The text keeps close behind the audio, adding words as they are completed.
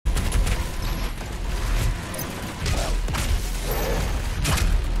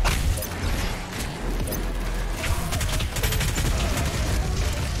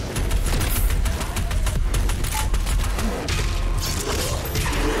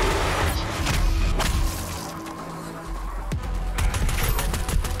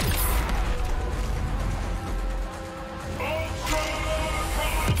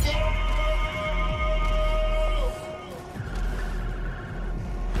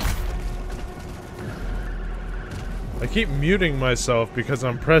I keep muting myself because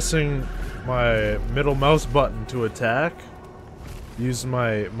I'm pressing my middle mouse button to attack. Use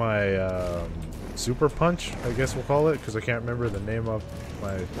my super punch, I guess we'll call it, because I can't remember the name off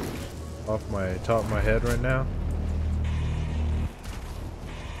my top of my head right now.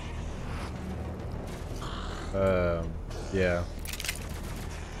 Yeah.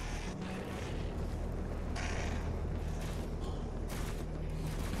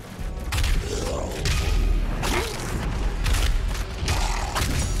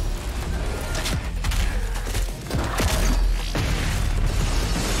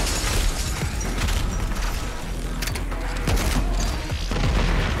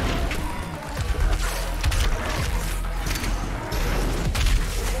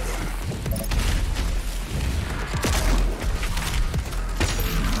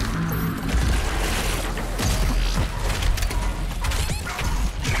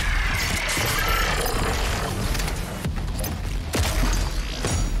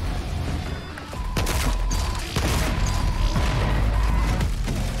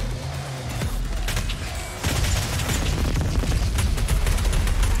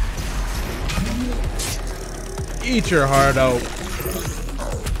 Eat your heart out.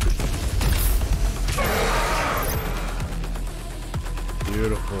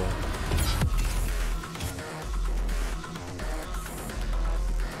 Beautiful.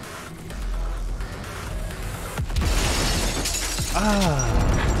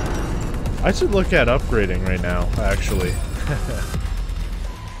 I should look at upgrading right now, actually.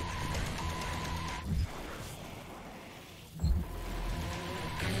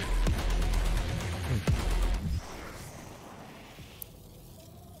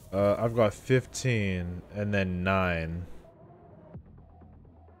 I've got 15 and then 9.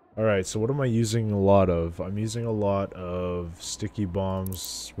 Alright, so what am I using a lot of? I'm using a lot of sticky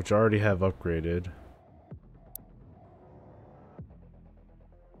bombs, which I already have upgraded.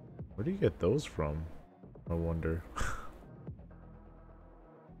 Where do you get those from? I wonder.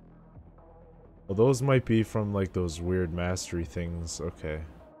 Well, those might be from like those weird mastery things. Okay,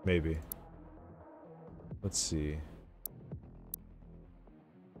 maybe. Let's see.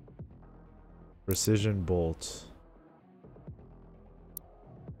 Precision bolt.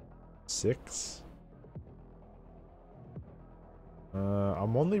 6?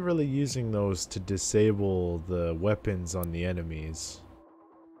 I'm only really using those to disable the weapons on the enemies.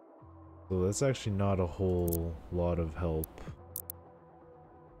 So that's actually not a whole lot of help.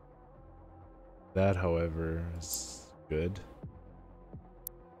 That, however, is good.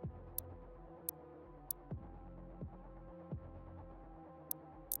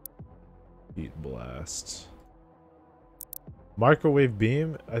 Heat blast. Microwave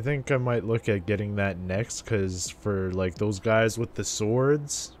beam, I think I might look at getting that next, because for like those guys with the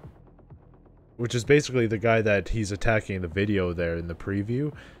swords, which is basically the guy that he's attacking in the video there in the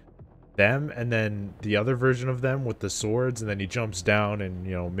preview, them, and then the other version of them with the swords, and then he jumps down and,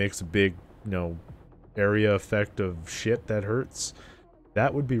 you know, makes a big, you know, area effect of shit that hurts.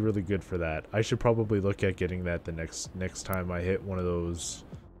 That would be really good for that. I should probably look at getting that the next time I hit one of those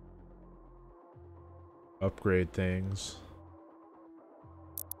upgrade things.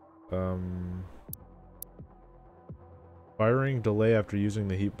 Firing delay after using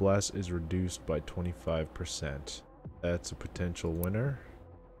the heat blast is reduced by 25%. That's a potential winner.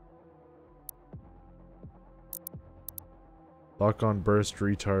 Lock on burst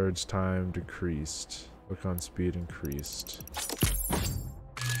retards time decreased. Lock on speed increased.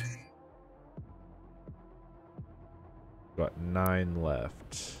 Got 9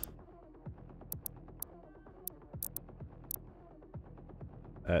 left.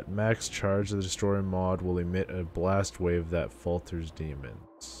 At max charge, the destroyer mod will emit a blast wave that falters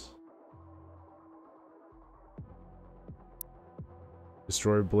demons.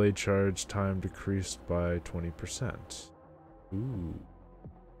 Destroyer blade charge time decreased by 20%. Ooh.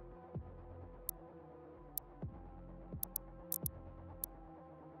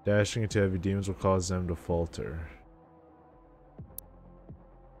 Dashing into heavy demons will cause them to falter.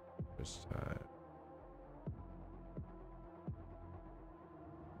 This time.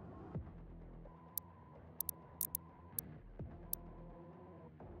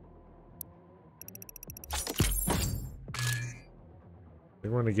 I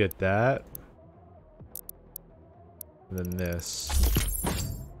want to get that. And then this.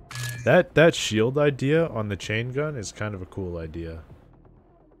 That shield idea on the chain gun is kind of a cool idea.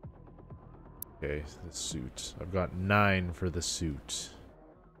 Okay, the suit. I've got 9 for the suit.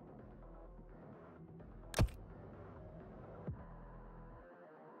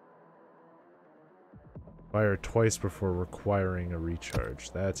 Fire twice before requiring a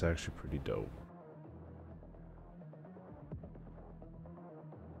recharge. That's actually pretty dope.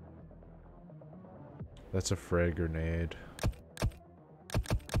 That's a frag grenade.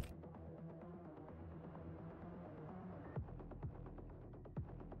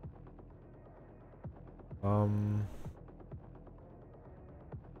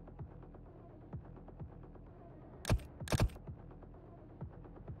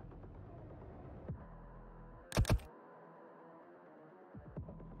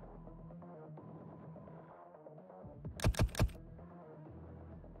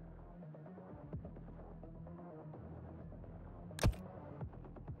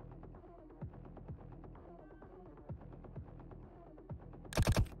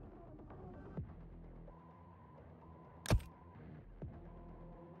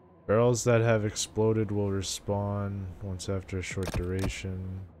 Barrels that have exploded will respawn once after a short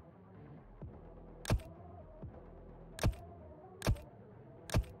duration.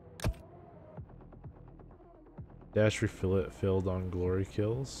 Dash refill it filled on glory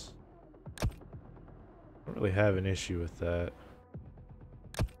kills. Don't really have an issue with that.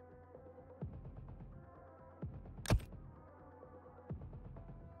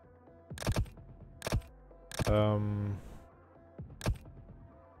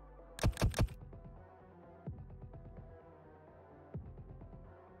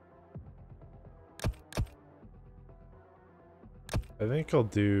 I think I'll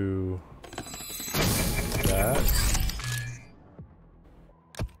do that.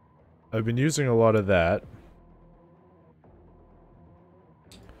 I've been using a lot of that.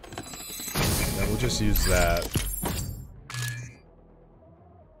 And we'll just use that.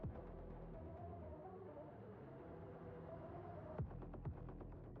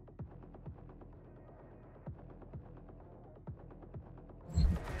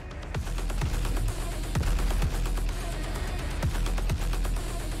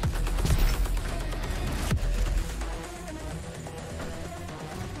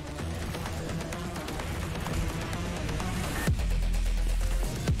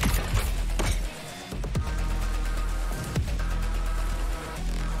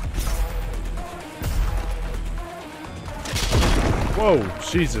 Whoa,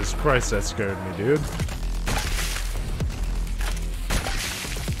 Jesus Christ, that scared me, dude.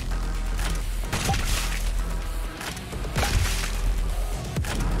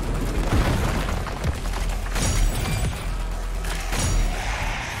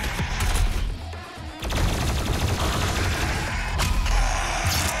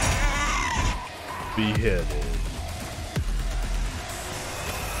 Beheaded.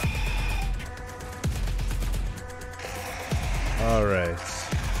 All right.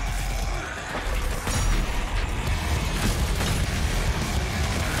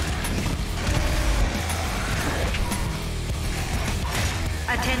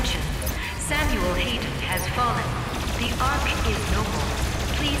 Attention. Samuel Hayden has fallen. The Ark is no more.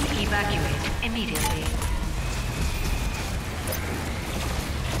 Please evacuate immediately.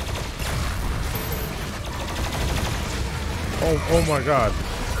 Oh my God.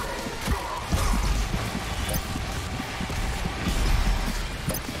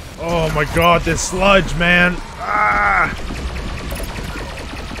 Oh my God, this sludge, man. Ah!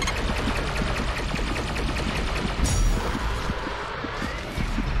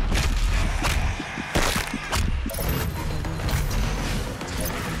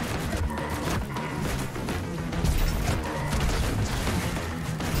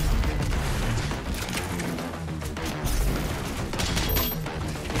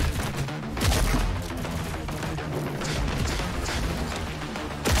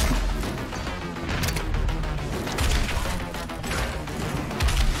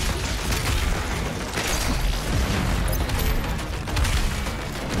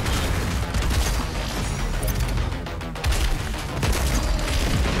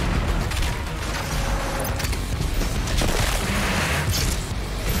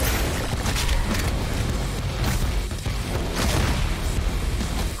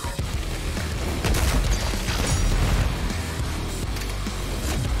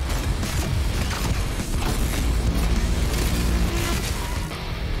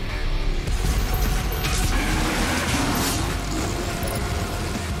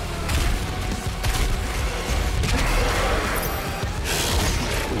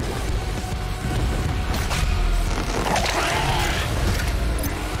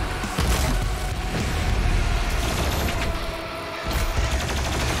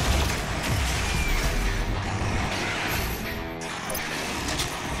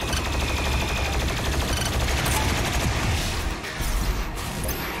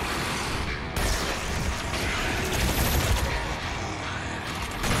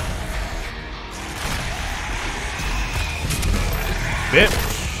 Bitch.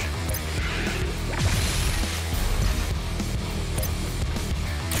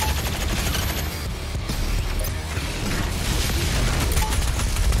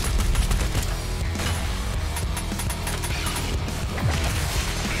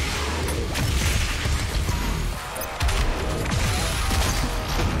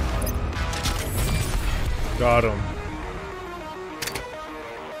 Got him.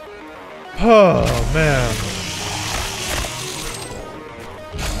 Oh, man.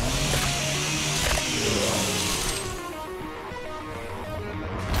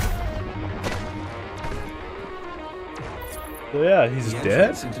 So yeah, he's dead? The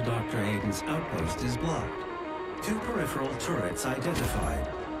entrance into Dr. Hayden's outpost is blocked. 2 peripheral turrets identified.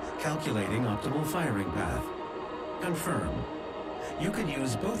 Calculating optimal firing path. Confirm. You can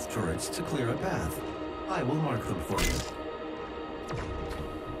use both turrets to clear a path. I will mark them for you.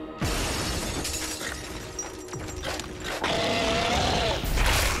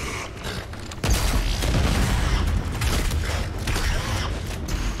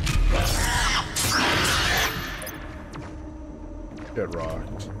 Get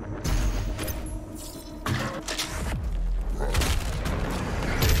rocked.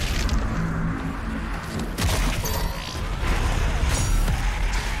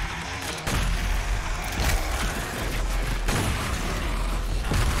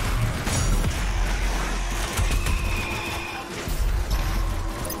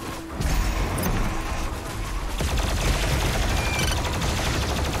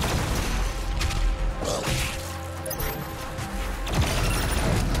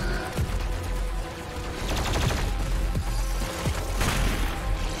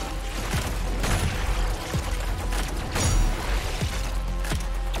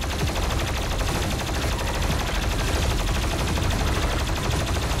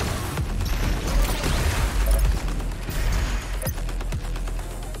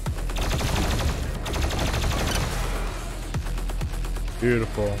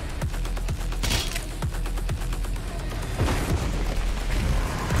 Beautiful.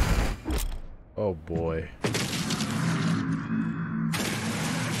 Oh boy.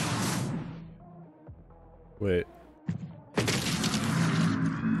 Wait. The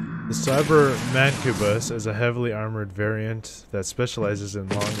Cyber Mancubus is a heavily armored variant that specializes in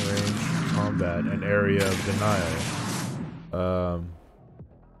long-range combat and area of denial.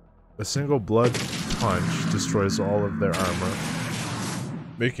 A single blood punch destroys all of their armor,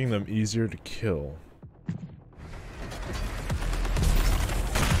 making them easier to kill.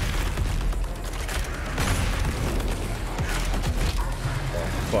 Oh,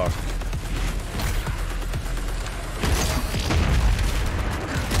 fuck.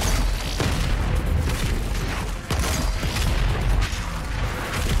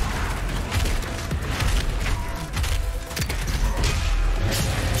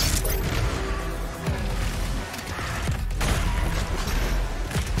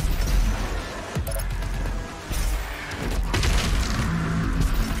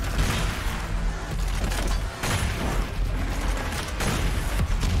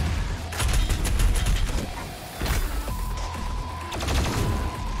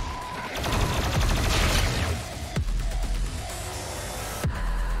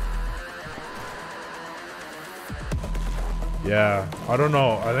 Yeah, I don't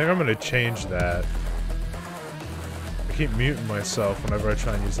know. I think I'm gonna change that. I keep muting myself whenever I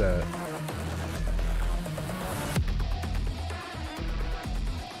try and use that.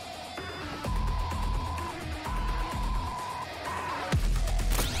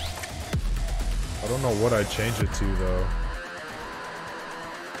 I don't know what I'd change it to though.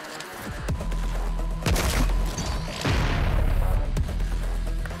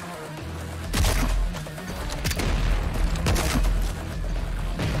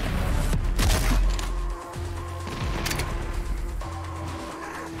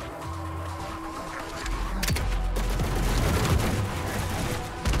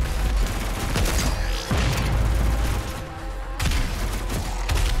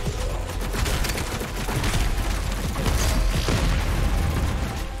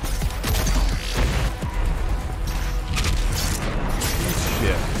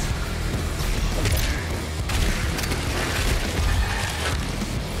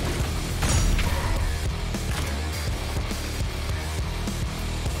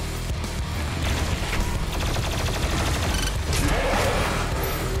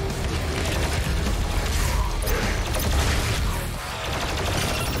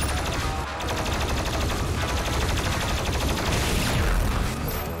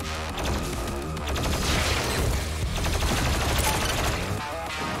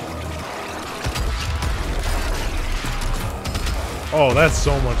 Oh, that's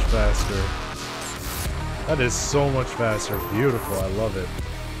so much faster. That is so much faster. Beautiful. I love it.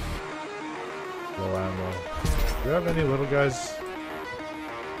 Low ammo. Do you have any little guys?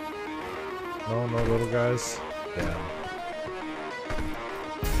 No, no little guys? Damn.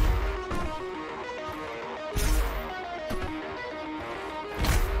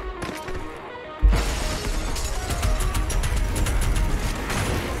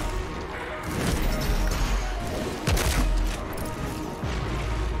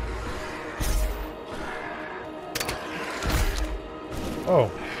 Oh.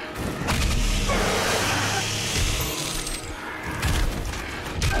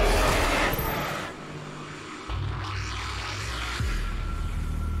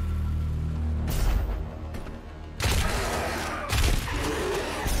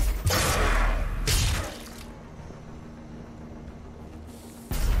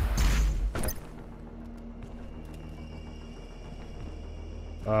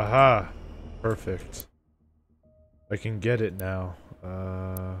 Aha! Perfect. I can get it now.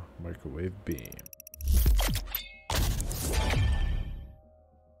 Microwave beam.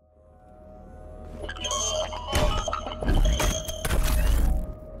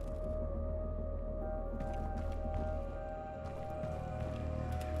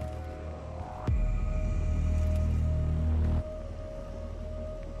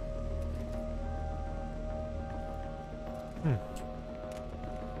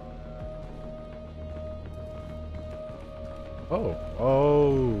 Oh.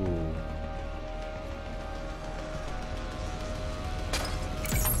 Oh.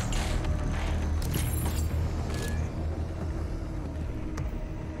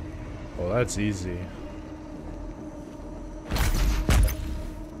 Oh, that's easy.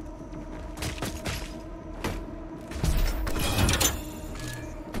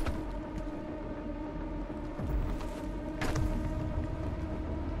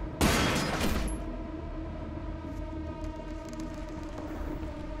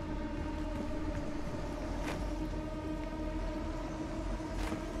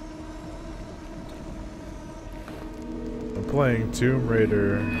 Playing Tomb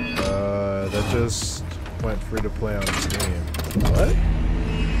Raider, that just went free to play on Steam. What?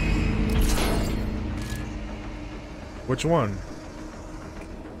 Which one?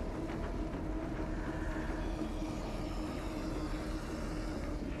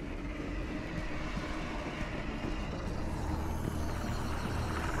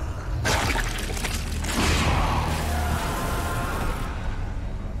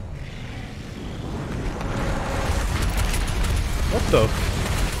 What the?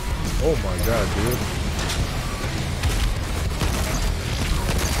 Oh my god, dude.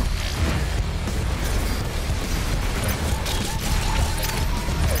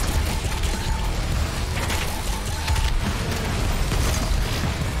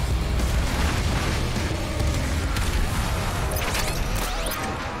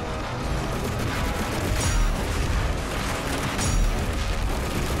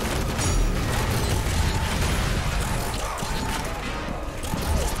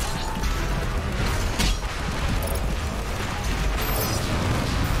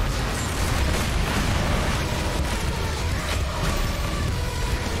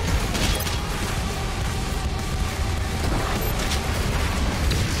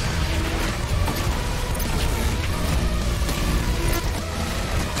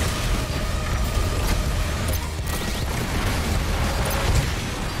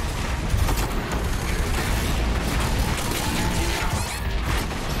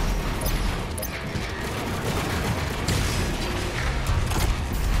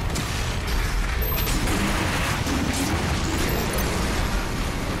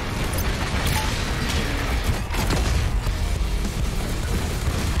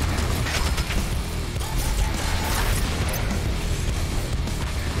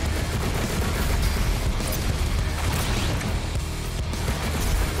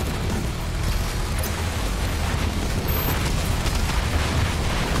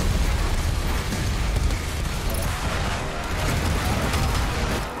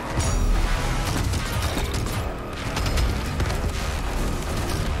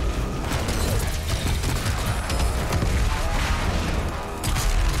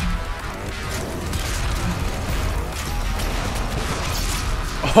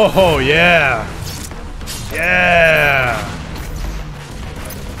 Oh, yeah! Yeah!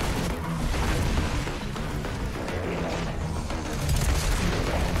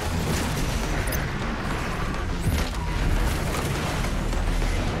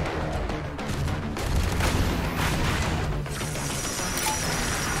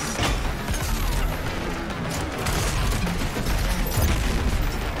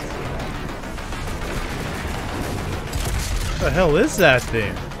 What the hell is that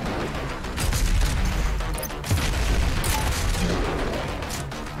thing?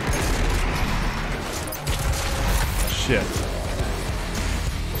 Shit.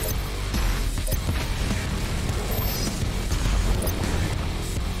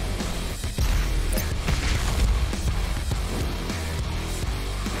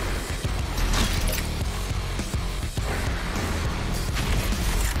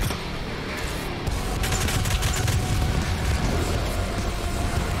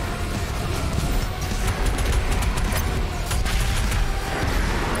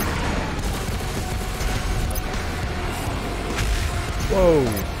 Whoa.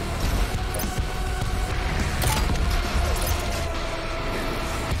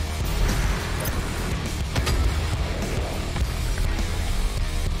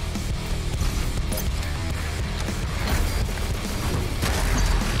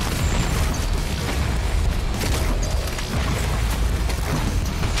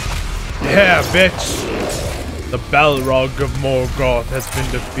 Yeah, bitch! The Balrog of Morgoth has been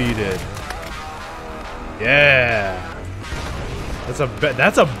defeated. Yeah!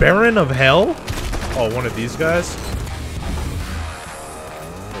 That's a Baron of Hell? Oh, one of these guys?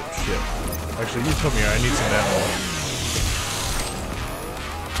 Oh, shit. Actually, you come here. I need some ammo.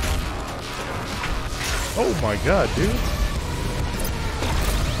 Oh my god, dude.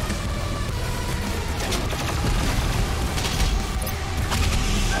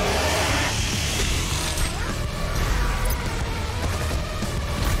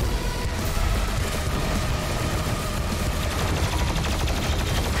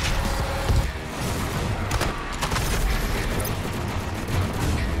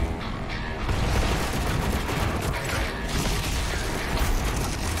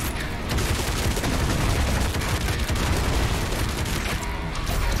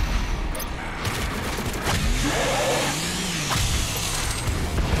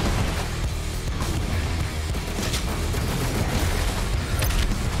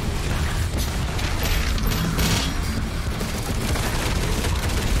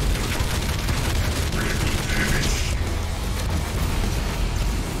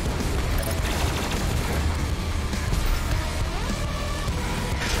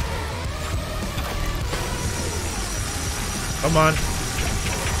 Come on.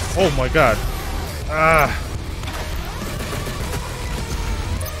 Oh my god. Ah.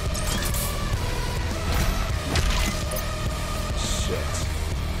 Shit.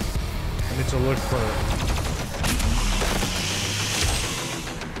 I need to look for...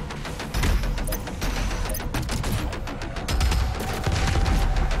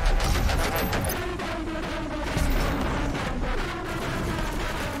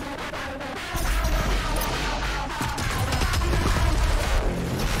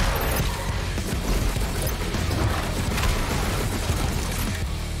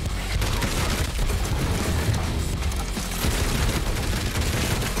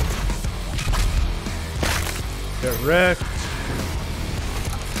 Get wrecked.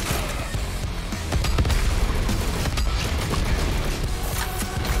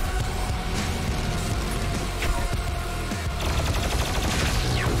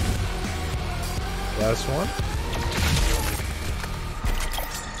 Last one.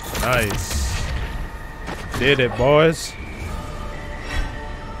 Nice. Did it, boys.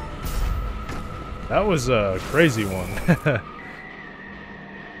 That was a crazy one.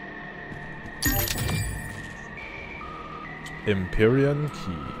 Empyrean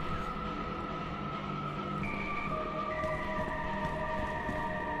Key.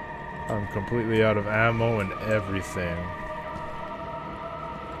 I'm completely out of ammo and everything.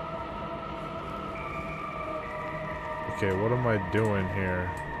 Okay, what am I doing here?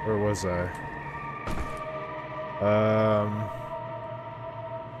 Where was I?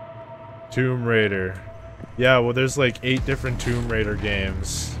 Tomb Raider. Yeah, well there's like 8 different Tomb Raider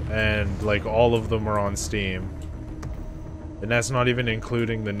games, and like all of them are on Steam. And that's not even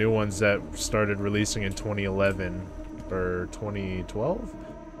including the new ones that started releasing in 2011 or 2012?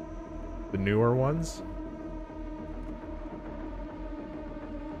 The newer ones?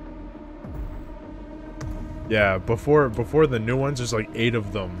 Yeah, before the new ones, there's like 8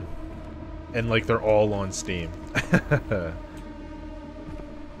 of them. And like they're all on Steam. Not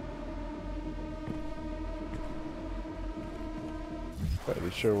really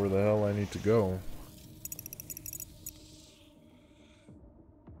sure where the hell I need to go.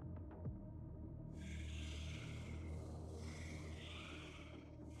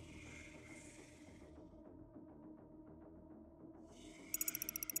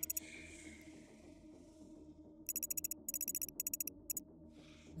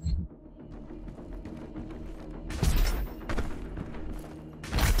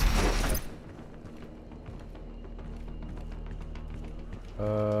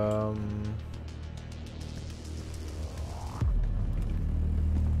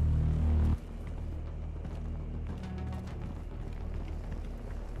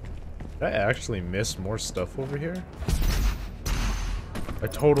 Did I actually miss more stuff over here? I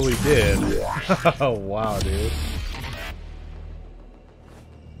totally did. Oh, wow, dude.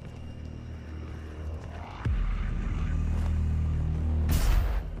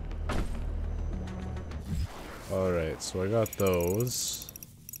 Alright, so I got those.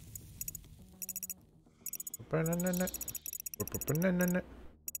 No, no, no.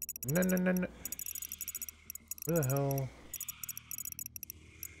 No, no, no, no. Where the hell?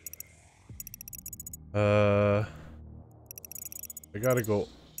 I gotta go.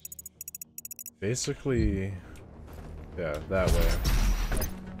 Basically, yeah, that way.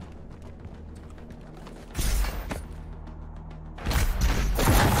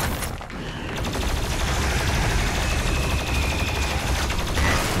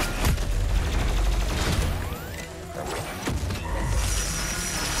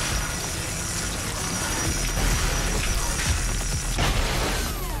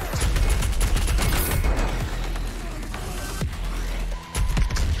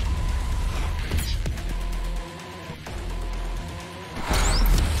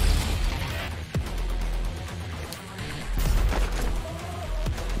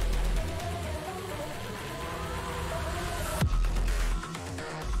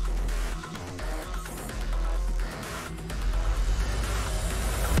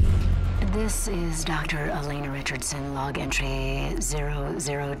 This is Dr. Elena Richardson, log entry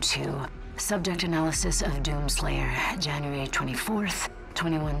 002. Subject analysis of Doomslayer, January 24th,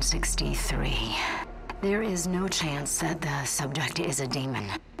 2163. There is no chance that the subject is a demon.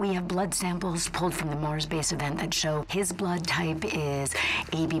 We have blood samples pulled from the Mars base event that show his blood type is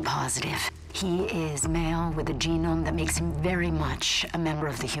AB positive. He is male with a genome that makes him very much a member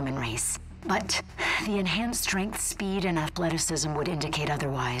of the human race. But the enhanced strength, speed, and athleticism would indicate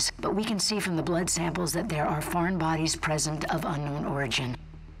otherwise. But we can see from the blood samples that there are foreign bodies present of unknown origin.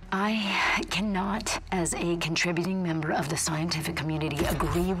 I cannot, as a contributing member of the scientific community,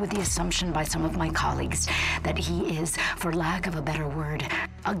 agree with the assumption by some of my colleagues that he is, for lack of a better word,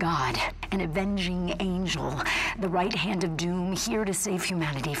 a god, an avenging angel, the right hand of doom, here to save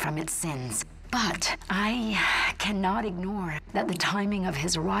humanity from its sins. But I cannot ignore that the timing of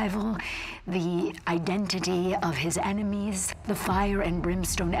his arrival, the identity of his enemies, the fire and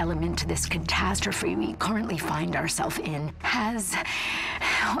brimstone element to this catastrophe we currently find ourselves in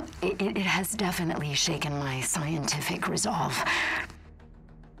it has definitely shaken my scientific resolve.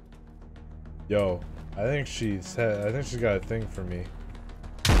 Yo, I think she's got a thing for me.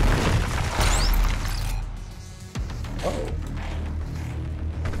 Oh.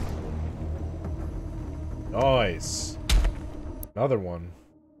 Nice. Another one.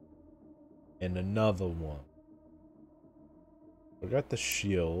 And another one. We got the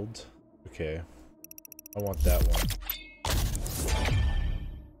shield. Okay. I want that one.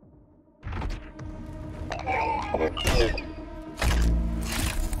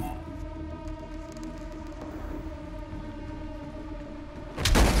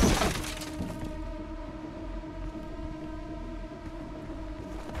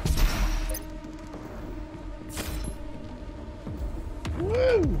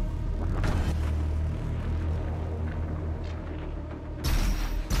 Woo!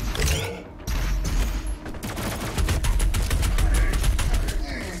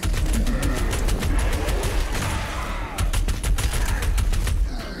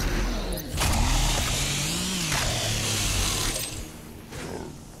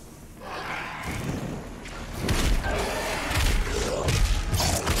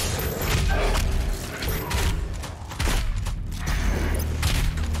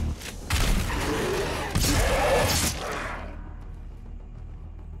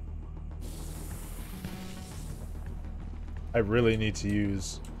 I really need to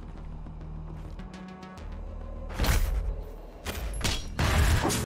use